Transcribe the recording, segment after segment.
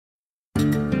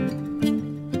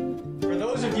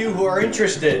you who are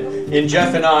interested in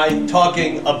Jeff and I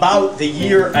talking about the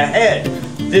year ahead,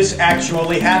 this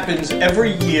actually happens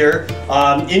every year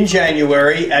in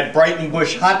January at Brighton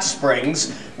Bush Hot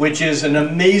Springs, which is an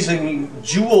amazing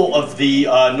jewel of the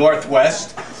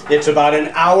Northwest. It's about an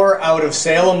hour out of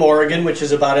Salem, Oregon, which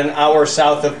is about an hour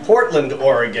south of Portland,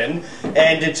 Oregon.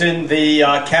 And it's in the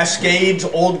Cascades,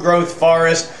 old-growth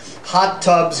forest, hot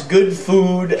tubs, good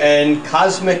food, and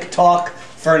cosmic talk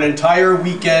for an entire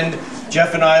weekend.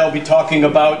 Jeff and I will be talking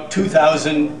about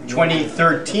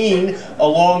 2013,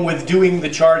 along with doing the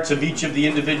charts of each of the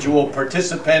individual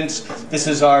participants. This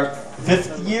is our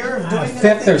 5th year of doing it?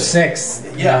 5th or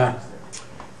 6th. Yeah.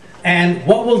 And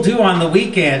what we'll do on the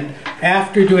weekend,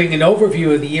 after doing an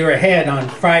overview of the year ahead on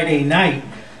Friday night,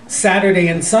 Saturday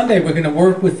and Sunday, we're going to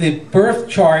work with the birth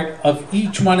chart of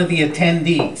each one of the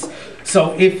attendees.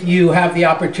 So if you have the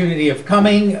opportunity of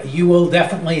coming, you will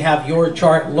definitely have your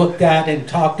chart looked at and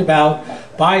talked about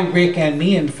by Rick and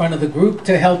me in front of the group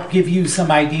to help give you some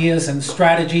ideas and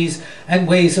strategies and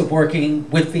ways of working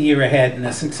with the year ahead in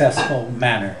a successful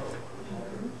manner.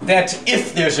 That's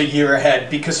if there's a year ahead,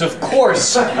 because of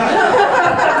course, no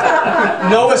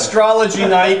astrology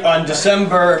night on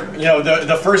December,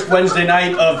 the first Wednesday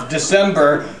night of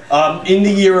December in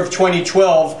the year of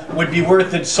 2012 would be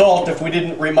worth its salt if we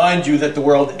didn't remind you that the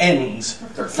world ends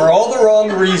for all the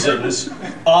wrong reasons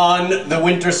on the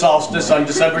winter solstice on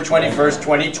December 21st,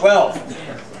 2012.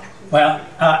 Well,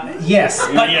 yes,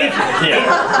 but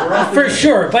for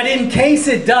sure. But in case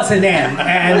it doesn't end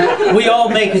and we all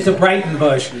make it to Brighton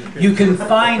Bush, you can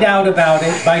find out about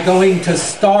it by going to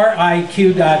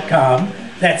stariq.com.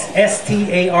 That's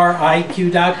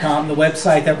STARIQ.com, the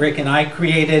website that Rick and I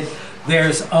created.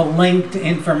 There's a link to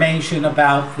information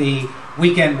about the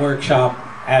weekend workshop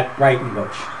at Brighton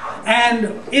Bush.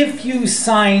 And if you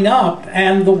sign up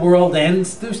and the world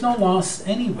ends, there's no loss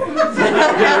anyway.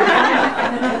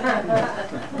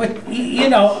 But,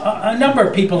 a number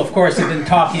of people, of course, have been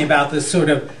talking about this sort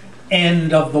of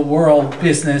end of the world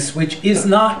business, which is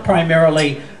not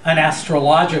primarily an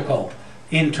astrological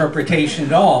interpretation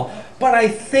at all. But I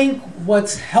think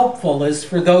what's helpful is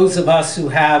for those of us who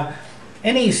have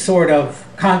any sort of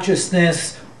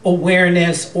consciousness,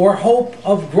 awareness, or hope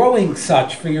of growing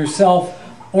such for yourself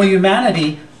or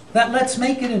humanity, that let's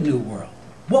make it a new world.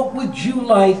 What would you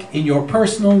like in your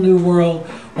personal new world?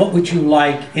 What would you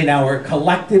like in our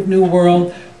collective new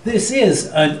world? This is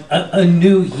a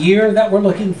new year that we're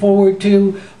looking forward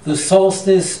to. The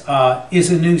solstice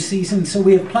is a new season, so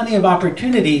we have plenty of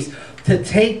opportunities to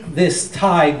take this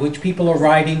tide, which people are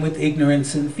riding with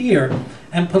ignorance and fear,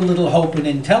 and put a little hope and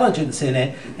intelligence in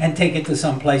it, and take it to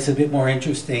someplace a bit more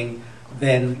interesting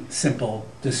than simple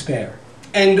despair.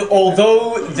 And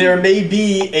although there may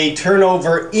be a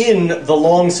turnover in the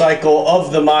long cycle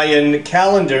of the Mayan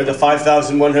calendar, the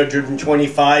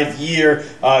 5,125-year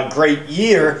great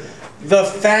year, the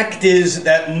fact is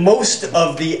that most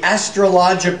of the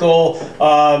astrological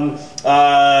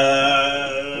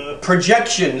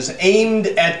projections aimed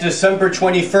at December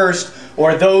 21st,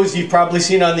 or those you've probably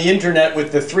seen on the internet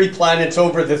with the 3 planets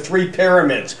over the 3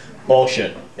 pyramids,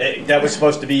 bullshit. That was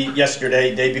supposed to be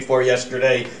yesterday, day before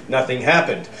yesterday, nothing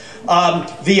happened.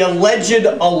 The alleged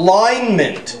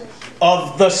alignment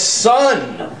of the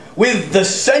sun with the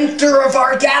center of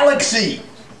our galaxy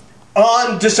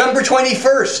on December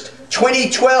 21st,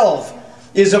 2012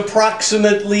 is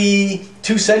approximately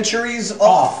 2 centuries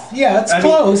off. Yeah, it's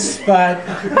close, but,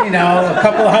 a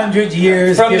couple of hundred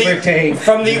years, give or take.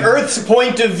 From the Earth's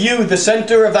point of view, the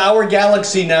center of our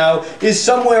galaxy now is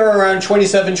somewhere around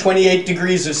 27, 28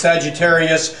 degrees of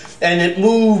Sagittarius, and it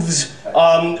moves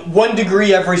 1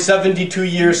 degree every 72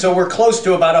 years, so we're close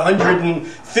to about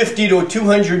 150 to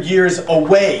 200 years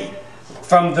away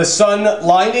from the sun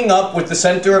lining up with the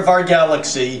center of our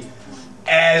galaxy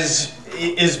as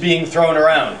is being thrown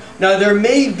around. Now, there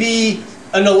may be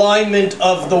an alignment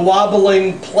of the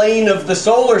wobbling plane of the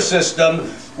solar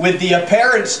system with the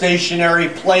apparent stationary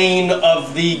plane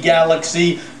of the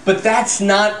galaxy, but that's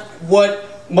not what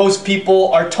most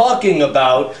people are talking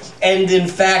about. And in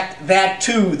fact, that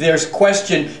too, there's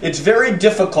question. It's very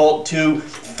difficult to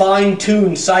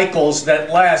fine-tune cycles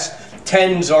that last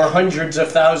tens or hundreds of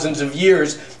thousands of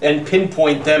years and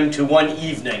pinpoint them to one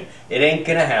evening. It ain't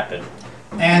gonna happen.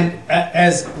 And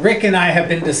as Rick and I have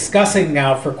been discussing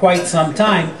now for quite some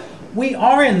time, we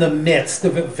are in the midst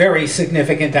of a very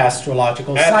significant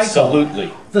astrological cycle. Absolutely.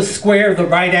 The square, the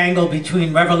right angle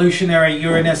between revolutionary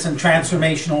Uranus and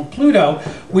transformational Pluto,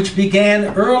 which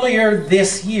began earlier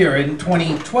this year in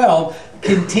 2012,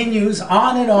 continues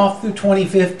on and off through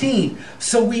 2015.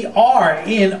 So we are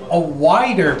in a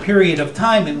wider period of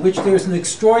time in which there's an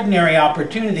extraordinary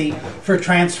opportunity for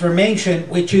transformation,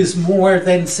 which is more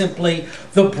than simply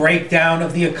the breakdown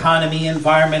of the economy,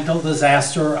 environmental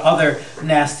disaster, or other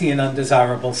nasty and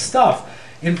undesirable stuff.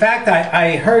 In fact,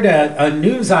 I heard a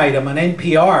news item on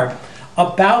NPR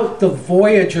about the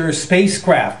Voyager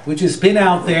spacecraft, which has been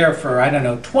out there for, I don't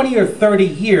know, 20 or 30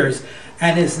 years,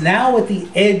 and is now at the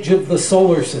edge of the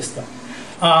solar system.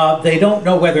 They don't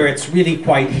know whether it's really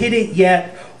quite hit it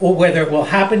yet, or whether it will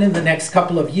happen in the next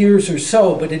couple of years or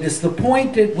so, but it is the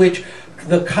point at which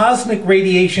the cosmic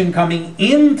radiation coming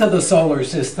into the solar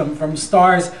system from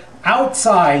stars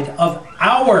outside of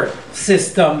our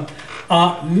system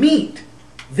meet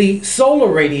the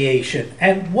solar radiation.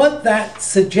 And what that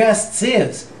suggests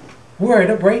is we're at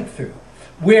a breakthrough.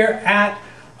 We're at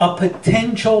a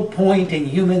potential point in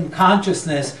human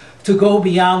consciousness to go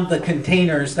beyond the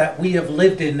containers that we have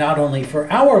lived in, not only for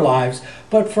our lives,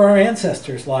 but for our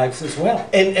ancestors' lives as well.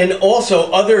 And also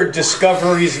other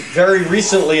discoveries very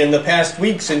recently in the past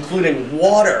weeks, including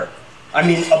water. I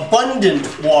mean,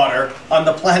 abundant water on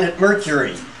the planet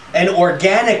Mercury, and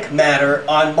organic matter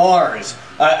on Mars.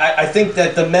 I think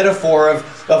that the metaphor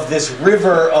of this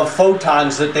river of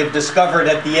photons that they've discovered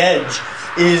at the edge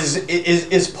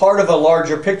is part of a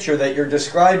larger picture that you're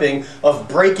describing of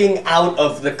breaking out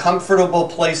of the comfortable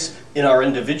place in our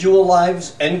individual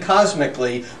lives and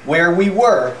cosmically where we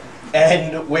were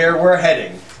and where we're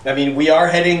heading. I mean, we are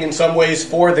heading in some ways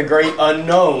for the great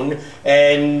unknown,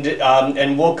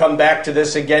 and we'll come back to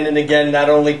this again and again, not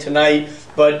only tonight,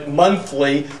 but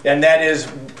monthly, and that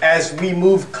is as we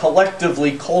move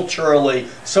collectively, culturally,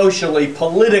 socially,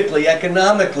 politically,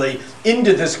 economically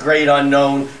into this great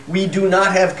unknown. We do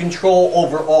not have control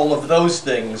over all of those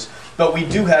things, but we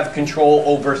do have control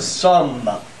over some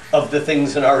of the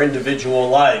things in our individual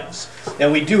lives.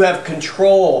 And we do have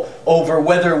control over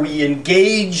whether we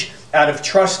engage out of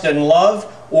trust and love,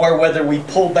 or whether we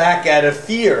pull back out of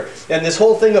fear. And this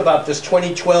whole thing about this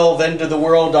 2012 end of the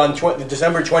world on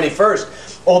December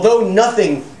 21st, although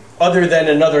nothing other than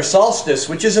another solstice,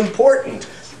 which is important,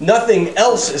 nothing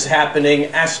else is happening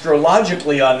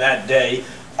astrologically on that day,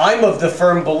 I'm of the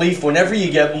firm belief whenever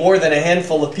you get more than a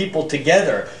handful of people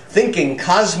together thinking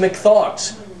cosmic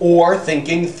thoughts or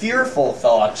thinking fearful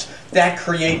thoughts, that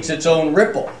creates its own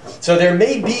ripple. So there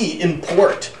may be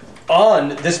import on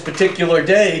this particular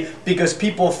day because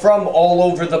people from all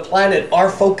over the planet are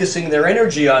focusing their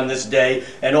energy on this day,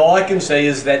 and all I can say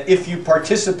is that if you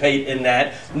participate in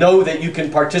that, know that you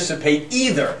can participate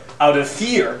either out of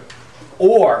fear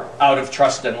or out of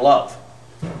trust and love.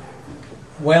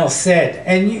 Well said.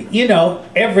 And you know,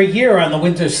 every year on the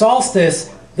winter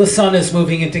solstice, the sun is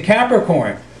moving into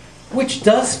Capricorn, which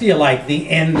does feel like the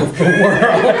end of the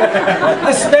world,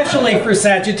 especially for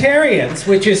Sagittarians,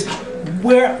 which is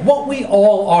what we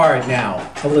all are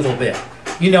now, a little bit.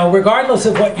 You know, regardless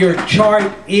of what your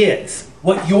chart is,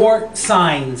 what your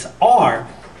signs are,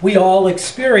 we all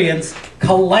experience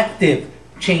collective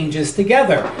changes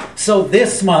together. So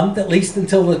this month, at least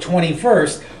until the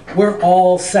 21st, we're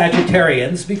all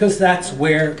Sagittarians because that's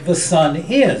where the sun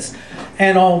is.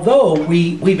 And although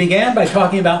we began by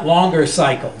talking about longer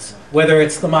cycles, whether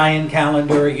it's the Mayan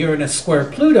calendar or Uranus square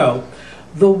Pluto,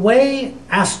 the way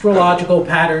astrological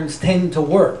patterns tend to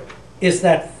work is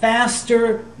that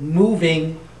faster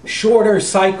moving, shorter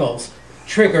cycles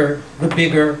trigger the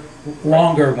bigger,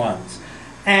 longer ones.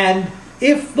 And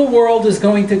if the world is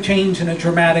going to change in a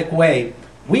dramatic way,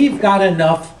 we've got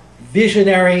enough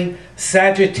visionary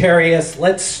Sagittarius,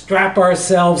 let's strap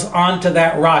ourselves onto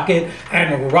that rocket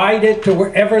and ride it to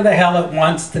wherever the hell it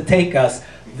wants to take us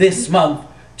this month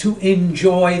to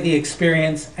enjoy the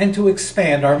experience and to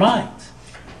expand our minds.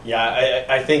 Yeah,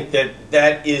 I think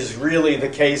that is really the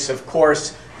case. Of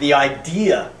course, the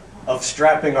idea of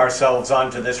strapping ourselves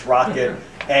onto this rocket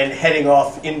and heading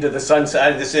off into the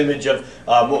sunset. This image of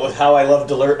how I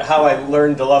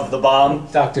learned to love the bomb.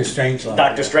 Dr. Strangelove.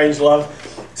 Dr. Strangelove.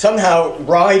 Somehow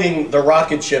riding the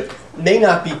rocket ship may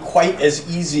not be quite as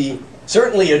easy.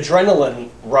 Certainly adrenaline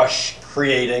rush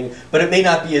creating, but it may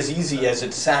not be as easy as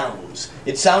it sounds.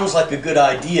 It sounds like a good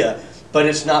idea, but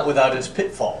it's not without its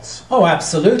pitfalls. Oh,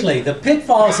 absolutely. The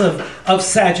pitfalls of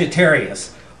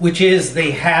Sagittarius, which is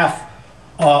the half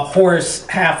horse,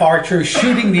 half archer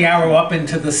shooting the arrow up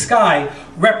into the sky,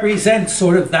 represents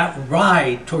sort of that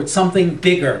ride towards something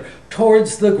bigger,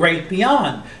 towards the great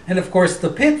beyond. And of course, the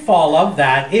pitfall of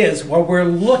that is while we're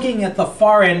looking at the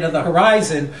far end of the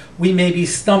horizon, we may be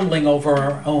stumbling over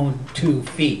our own 2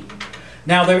 feet.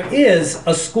 Now, there is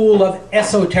a school of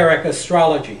esoteric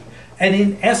astrology. And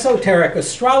in esoteric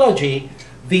astrology,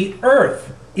 the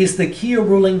Earth is the key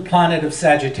ruling planet of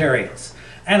Sagittarius.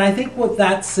 And I think what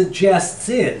that suggests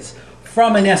is,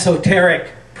 from an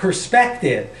esoteric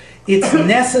perspective, it's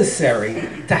necessary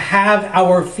to have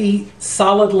our feet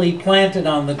solidly planted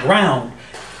on the ground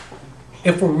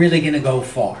if we're really going to go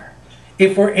far.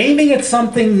 If we're aiming at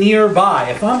something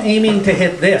nearby, if I'm aiming to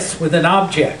hit this with an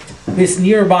object, this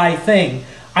nearby thing,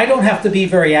 I don't have to be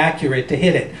very accurate to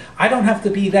hit it. I don't have to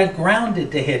be that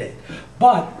grounded to hit it.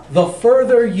 But the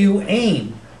further you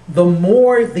aim, the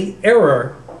more the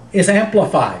error is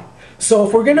amplified. So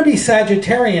if we're going to be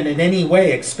Sagittarian in any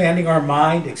way, expanding our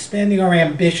mind, expanding our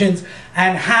ambitions,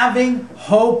 and having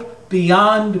hope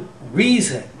beyond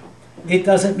reason, it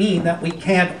doesn't mean that we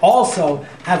can't also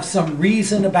have some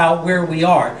reason about where we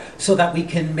are so that we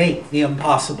can make the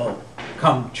impossible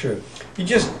come true. You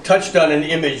just touched on an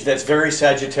image that's very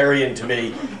Sagittarian to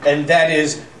me, and that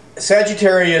is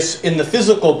Sagittarius in the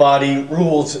physical body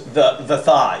rules the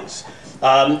thighs.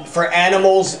 For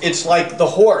animals, it's like the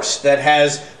horse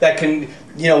that can,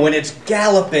 you know, when it's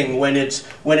galloping, when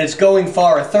it's going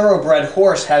far, a thoroughbred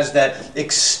horse has that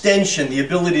extension, the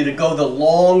ability to go the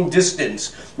long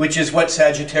distance, which is what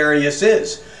Sagittarius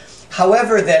is.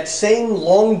 However, that same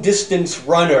long-distance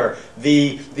runner,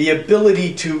 the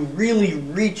ability to really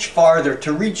reach farther,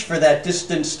 to reach for that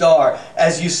distant star,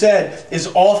 as you said, is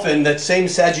often that same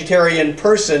Sagittarian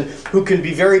person who can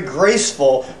be very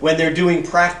graceful when they're doing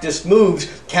practiced moves,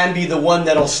 can be the one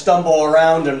that'll stumble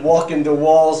around and walk into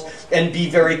walls and be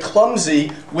very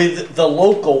clumsy with the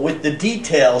local, with the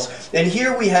details. And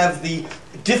here we have the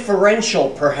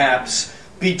differential, perhaps,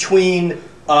 between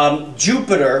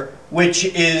Jupiter, which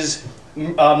is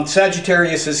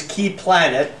Sagittarius's key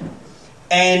planet,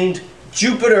 and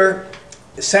Jupiter,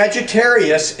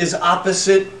 Sagittarius is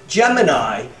opposite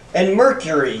Gemini, and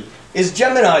Mercury is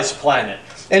Gemini's planet.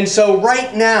 And so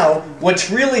right now,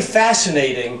 what's really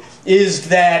fascinating is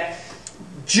that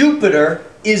Jupiter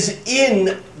is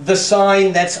in the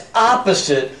sign that's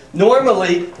opposite.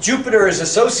 Normally, Jupiter is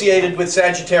associated with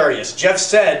Sagittarius. Jeff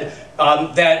said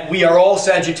that we are all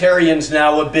Sagittarians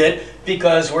now a bit,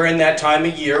 because we're in that time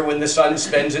of year when the sun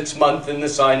spends its month in the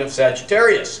sign of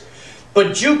Sagittarius.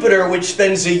 But Jupiter, which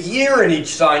spends a year in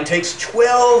each sign, takes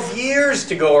 12 years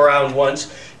to go around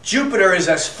once. Jupiter is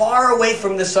as far away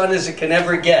from the sun as it can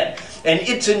ever get, and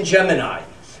it's in Gemini.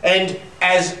 And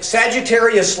as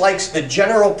Sagittarius likes the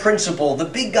general principle, the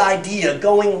big idea,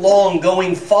 going long,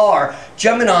 going far,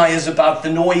 Gemini is about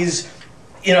the noise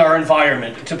in our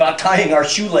environment. It's about tying our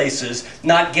shoelaces,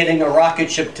 not getting a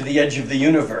rocket ship to the edge of the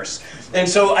universe. And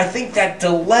so I think that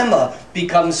dilemma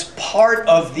becomes part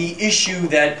of the issue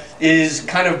that is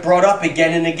kind of brought up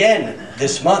again and again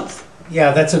this month.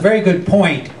 Yeah, that's a very good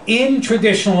point. In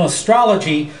traditional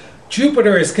astrology,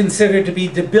 Jupiter is considered to be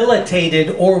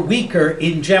debilitated or weaker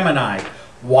in Gemini.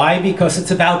 Why? Because it's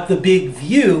about the big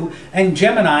view, and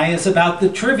Gemini is about the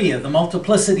trivia, the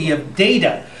multiplicity of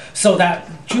data, so that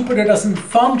Jupiter doesn't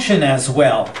function as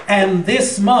well. And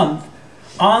this month,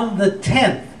 on the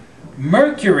 10th,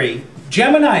 Mercury,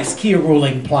 Gemini's key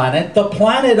ruling planet, the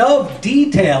planet of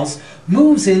details,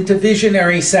 moves into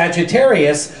visionary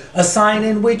Sagittarius, a sign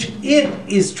in which it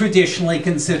is traditionally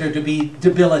considered to be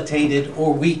debilitated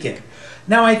or weakened.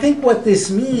 Now, I think what this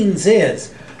means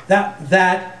is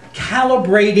that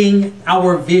calibrating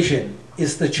our vision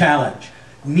is the challenge.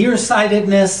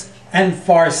 Nearsightedness and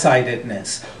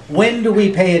farsightedness. When do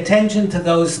we pay attention to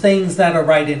those things that are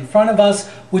right in front of us,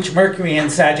 which Mercury in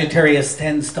Sagittarius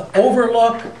tends to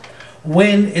overlook?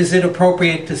 When is it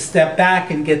appropriate to step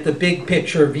back and get the big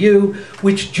picture view,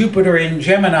 which Jupiter in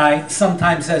Gemini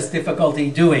sometimes has difficulty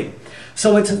doing?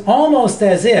 So it's almost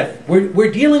as if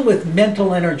we're dealing with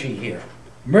mental energy here.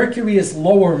 Mercury is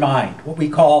lower mind, what we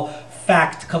call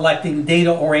fact-collecting,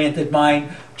 data-oriented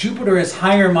mind. Jupiter is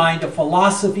higher mind, a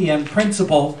philosophy and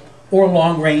principle, or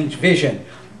long-range vision.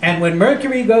 And when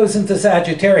Mercury goes into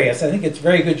Sagittarius, I think it's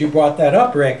very good you brought that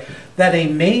up, Rick, that a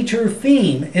major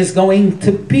theme is going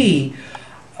to be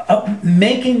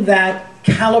making that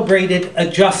calibrated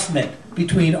adjustment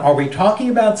between, are we talking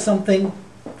about something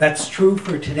that's true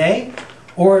for today,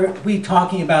 or are we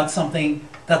talking about something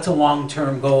that's a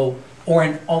long-term goal or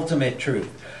an ultimate truth?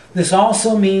 This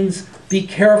also means be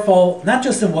careful, not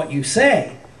just in what you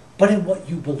say, but in what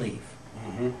you believe.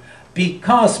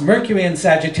 Because Mercury in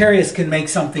Sagittarius can make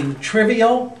something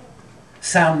trivial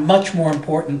sound much more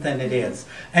important than it is.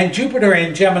 And Jupiter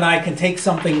in Gemini can take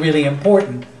something really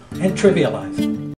important and trivialize it.